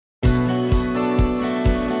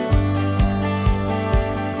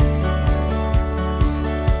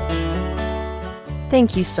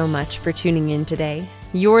Thank you so much for tuning in today.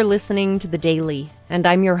 You're listening to The Daily, and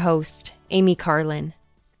I'm your host, Amy Carlin.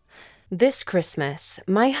 This Christmas,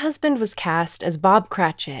 my husband was cast as Bob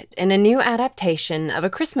Cratchit in a new adaptation of A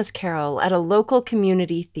Christmas Carol at a local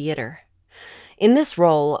community theater. In this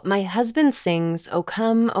role, my husband sings O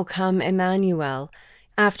Come, Emmanuel,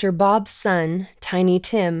 after Bob's son, Tiny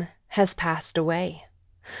Tim, has passed away.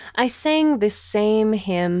 I sang this same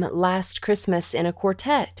hymn last Christmas in a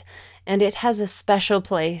quartet, and it has a special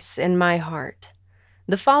place in my heart.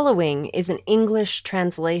 The following is an English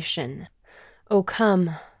translation. O come,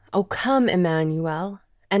 Emmanuel,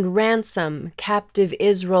 and ransom captive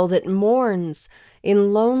Israel that mourns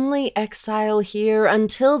in lonely exile here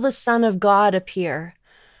until the Son of God appear.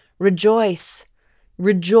 Rejoice,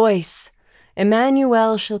 rejoice,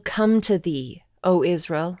 Emmanuel shall come to thee, O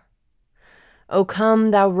Israel. O come,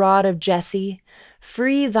 thou rod of Jesse,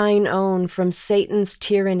 free thine own from Satan's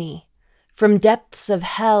tyranny. From depths of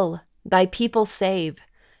hell thy people save,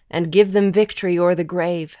 and give them victory o'er the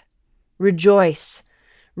grave. Rejoice,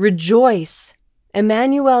 rejoice,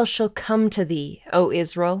 Emmanuel shall come to thee, O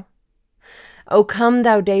Israel. O come,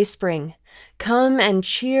 thou dayspring, come and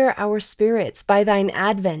cheer our spirits by thine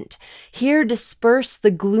advent. Here disperse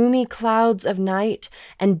the gloomy clouds of night,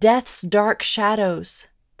 and death's dark shadows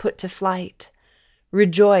put to flight.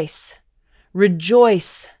 Rejoice,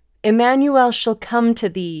 rejoice, Emmanuel shall come to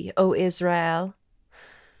thee, O Israel.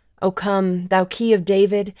 O come, thou key of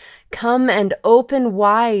David, come and open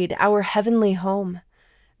wide our heavenly home.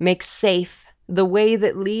 Make safe the way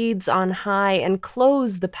that leads on high, and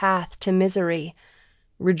close the path to misery.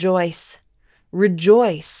 Rejoice,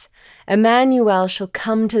 rejoice, Emmanuel shall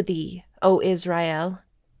come to thee, O Israel.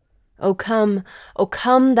 O come,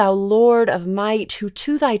 thou Lord of might, who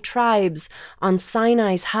to thy tribes on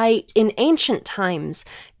Sinai's height in ancient times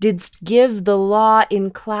didst give the law in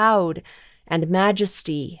cloud and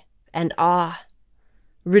majesty and awe.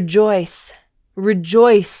 Rejoice,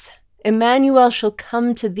 rejoice, Emmanuel shall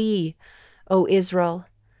come to thee, O Israel.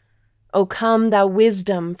 O come, thou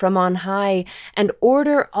wisdom from on high, and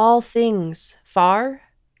order all things far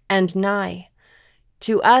and nigh.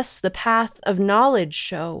 To us the path of knowledge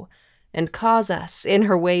show, and cause us in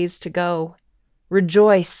her ways to go.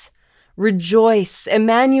 Rejoice, rejoice,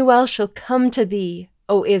 Emmanuel shall come to thee,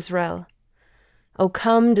 O Israel. O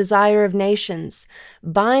come, desire of nations,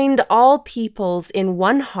 bind all peoples in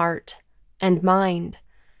one heart and mind.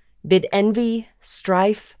 Bid envy,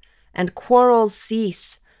 strife, and quarrels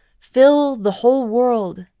cease. Fill the whole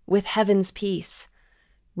world with heaven's peace.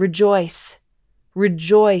 Rejoice,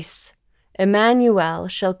 rejoice, Emmanuel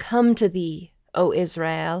shall come to thee, O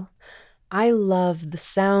Israel. I love the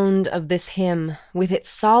sound of this hymn with its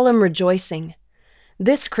solemn rejoicing.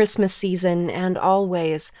 This Christmas season and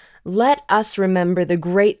always, let us remember the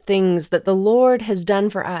great things that the Lord has done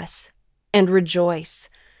for us, and rejoice.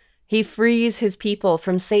 He frees his people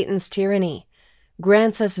from Satan's tyranny,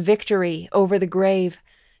 grants us victory over the grave,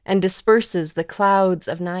 and disperses the clouds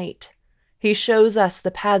of night. He shows us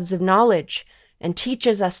the paths of knowledge and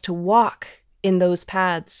teaches us to walk in those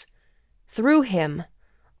paths. Through him,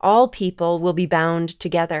 all people will be bound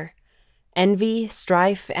together. Envy,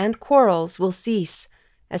 strife, and quarrels will cease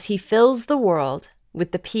as he fills the world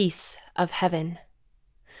with the peace of heaven.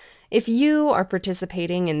 If you are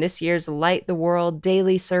participating in this year's Light the World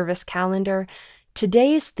daily service calendar,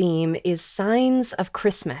 today's theme is Signs of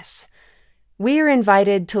Christmas. We are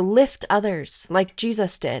invited to lift others like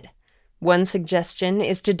Jesus did. One suggestion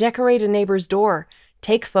is to decorate a neighbor's door,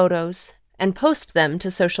 take photos, and post them to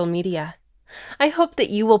social media. I hope that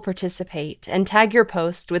you will participate and tag your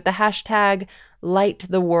post with the hashtag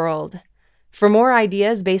 #LightTheWorld. For more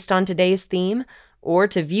ideas based on today's theme, or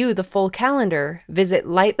to view the full calendar, visit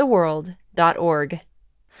lighttheworld.org.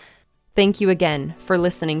 Thank you again for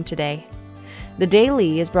listening today. The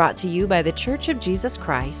Daily is brought to you by The Church of Jesus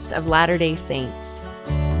Christ of Latter-day Saints.